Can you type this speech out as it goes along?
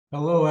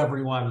Hello,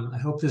 everyone. I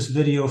hope this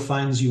video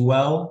finds you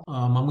well.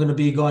 I'm going to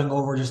be going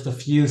over just a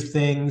few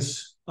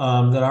things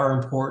that are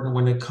important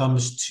when it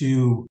comes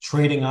to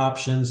trading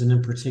options and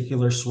in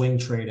particular swing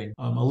trading.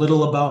 A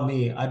little about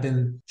me. I've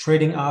been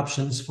trading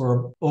options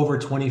for over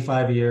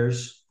 25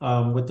 years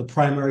with the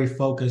primary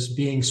focus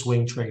being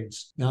swing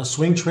trades. Now,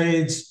 swing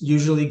trades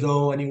usually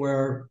go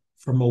anywhere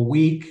from a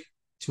week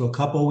to a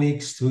couple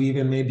weeks to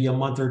even maybe a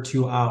month or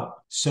two out.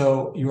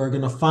 So you are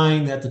going to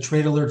find that the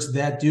trade alerts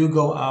that do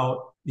go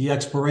out, the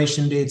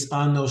expiration dates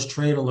on those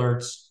trade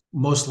alerts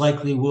most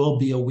likely will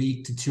be a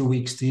week to 2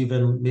 weeks to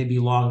even maybe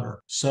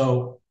longer.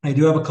 So I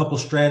do have a couple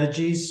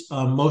strategies.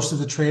 Most of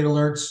the trade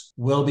alerts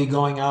will be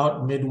going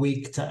out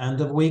midweek to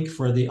end of week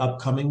for the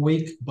upcoming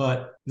week,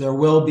 but there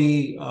will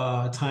be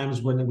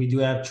times when we do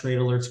have trade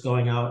alerts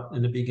going out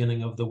in the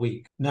beginning of the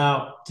week.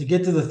 Now, to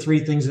get to the three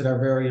things that are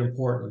very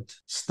important: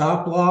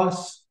 stop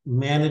loss,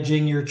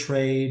 managing your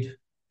trade,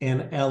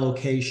 and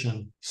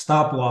allocation.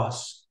 Stop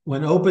loss.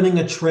 When opening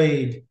a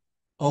trade,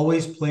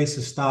 always place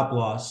a stop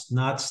loss,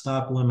 not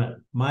stop limit.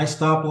 My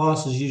stop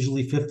loss is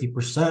usually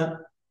 50%,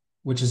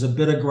 which is a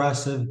bit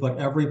aggressive, but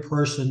every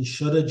person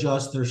should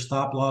adjust their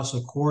stop loss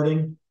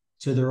according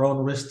to their own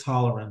risk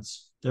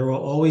tolerance. There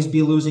will always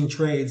be losing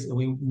trades, and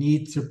we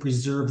need to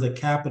preserve the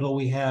capital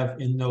we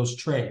have in those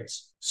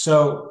trades.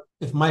 So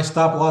if my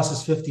stop loss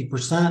is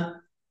 50%,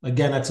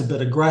 again, that's a bit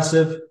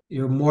aggressive.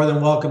 You're more than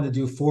welcome to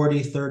do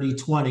 40, 30,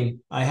 20.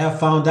 I have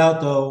found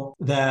out, though,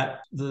 that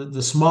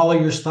the smaller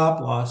your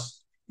stop loss,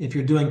 if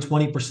you're doing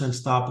 20%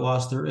 stop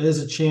loss, there is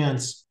a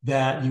chance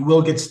that you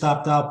will get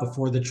stopped out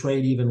before the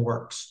trade even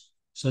works.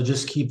 So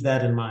just keep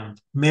that in mind.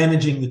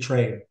 Managing the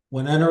trade.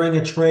 When entering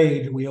a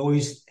trade, we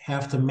always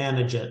have to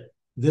manage it.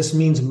 This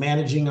means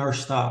managing our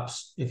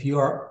stops. If you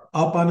are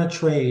up on a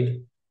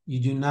trade,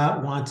 you do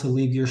not want to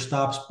leave your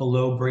stops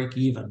below break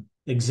even.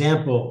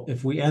 Example,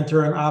 if we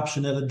enter an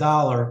option at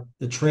 $1,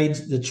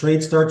 the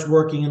trade starts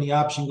working and the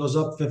option goes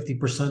up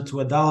 50% to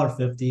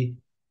 $1.50.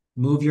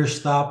 Move your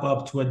stop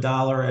up to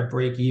 $1 at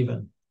break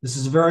even. This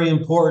is very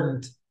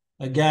important.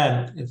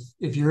 Again,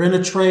 if you're in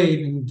a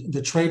trade and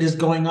the trade is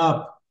going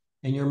up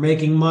and you're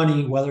making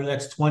money, whether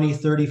that's 20,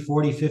 30,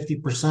 40,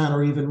 50%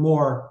 or even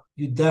more,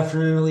 you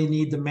definitely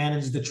need to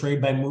manage the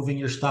trade by moving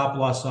your stop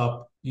loss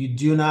up. You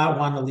do not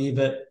want to leave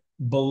it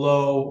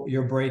below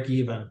your break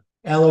even.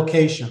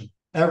 Allocation.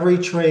 Every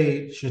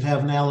trade should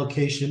have an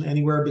allocation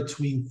anywhere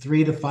between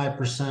 3 to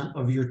 5%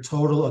 of your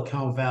total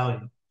account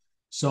value.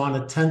 So on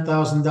a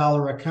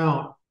 $10,000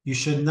 account, you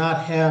should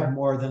not have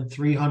more than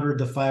 300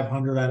 to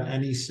 500 on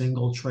any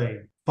single trade.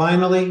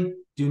 Finally,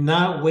 do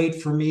not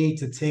wait for me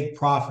to take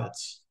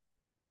profits.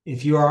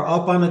 If you are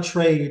up on a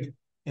trade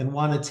and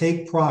want to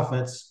take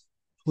profits,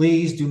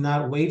 please do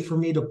not wait for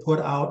me to put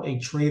out a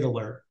trade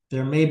alert.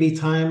 There may be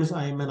times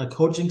I am in a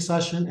coaching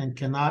session and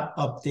cannot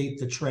update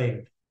the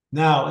trade.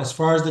 Now, as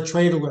far as the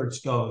trade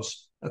alerts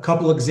goes, a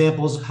couple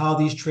examples of how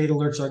these trade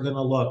alerts are going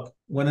to look.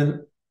 When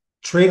an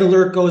trade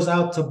alert goes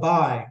out to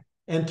buy,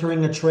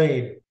 entering a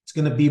trade, it's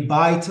going to be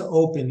buy to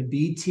open,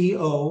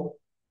 BTO.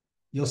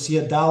 You'll see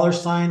a dollar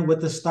sign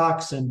with the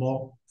stock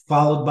symbol,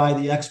 followed by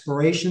the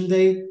expiration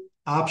date,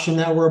 option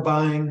that we're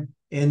buying,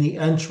 and the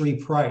entry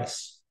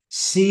price.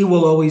 C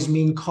will always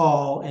mean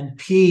call, and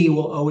P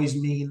will always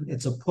mean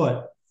it's a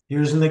put.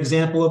 Here's an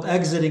example of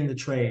exiting the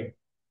trade.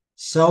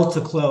 Sell to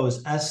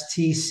close,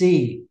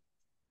 STC.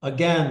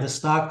 Again, the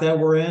stock that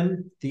we're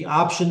in, the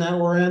option that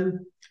we're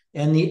in,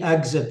 and the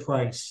exit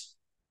price.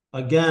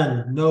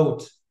 Again,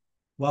 note,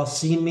 while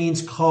C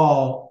means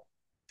call,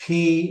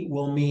 P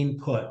will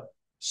mean put.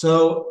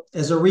 So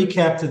as a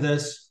recap to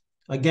this,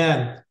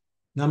 again,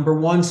 number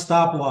one,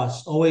 stop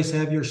loss. Always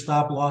have your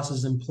stop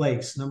losses in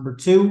place. Number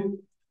two,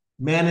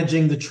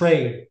 managing the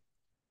trade.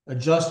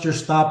 Adjust your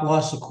stop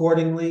loss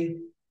accordingly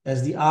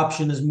as the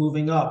option is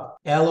moving up.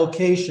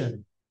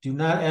 Allocation. Do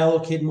not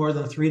allocate more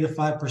than 3 to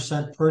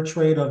 5% per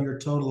trade of your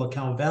total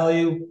account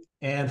value.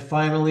 And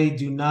finally,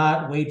 do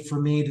not wait for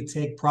me to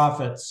take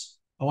profits.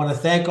 I want to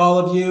thank all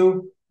of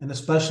you, and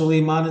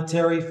especially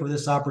Monetari, for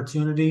this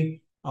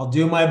opportunity. I'll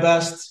do my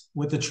best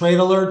with the trade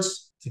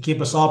alerts to keep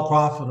us all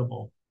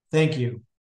profitable. Thank you.